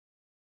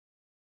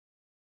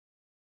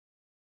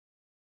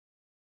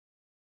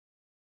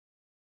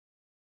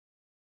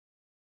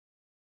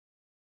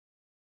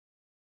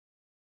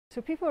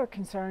So people are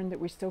concerned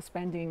that we're still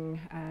spending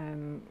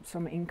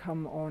some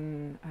income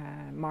on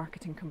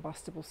marketing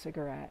combustible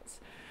cigarettes.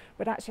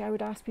 But actually I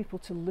would ask people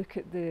to look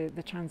at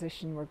the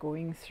transition we're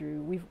going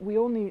through. We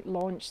only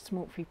launched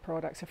smoke-free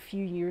products a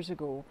few years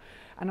ago,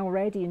 and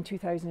already in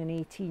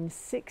 2018,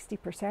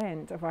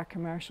 60% of our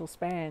commercial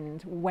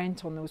spend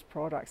went on those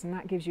products, and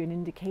that gives you an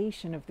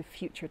indication of the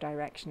future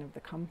direction of the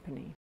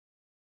company.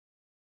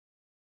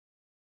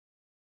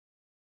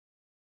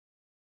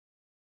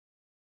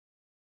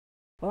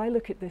 Well, I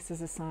look at this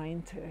as a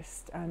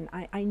scientist, and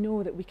I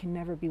know that we can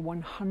never be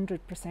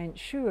 100%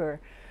 sure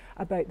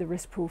about the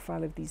risk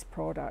profile of these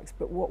products,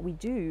 but what we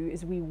do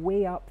is we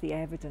weigh up the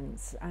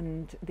evidence,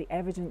 and the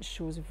evidence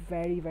shows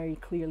very, very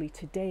clearly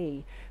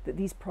today that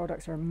these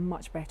products are a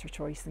much better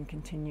choice than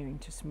continuing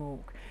to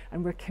smoke.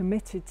 And we're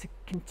committed to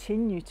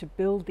continue to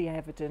build the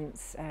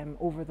evidence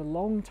over the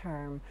long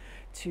term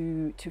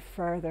to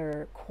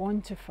further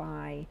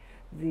quantify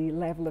the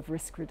level of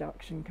risk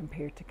reduction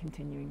compared to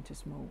continuing to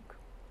smoke.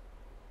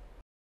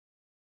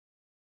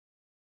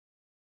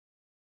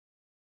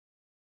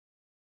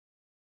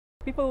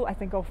 People, I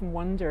think, often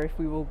wonder if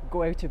we will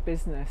go out of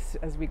business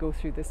as we go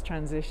through this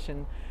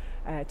transition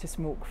to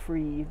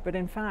smoke-free. But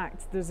in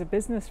fact, there's a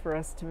business for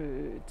us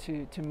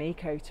to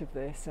make out of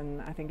this,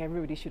 and I think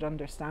everybody should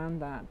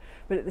understand that.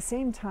 But at the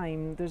same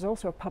time, there's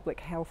also a public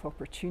health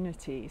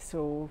opportunity.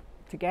 So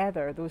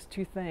together, those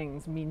two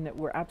things mean that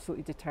we're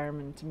absolutely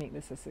determined to make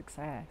this a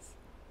success.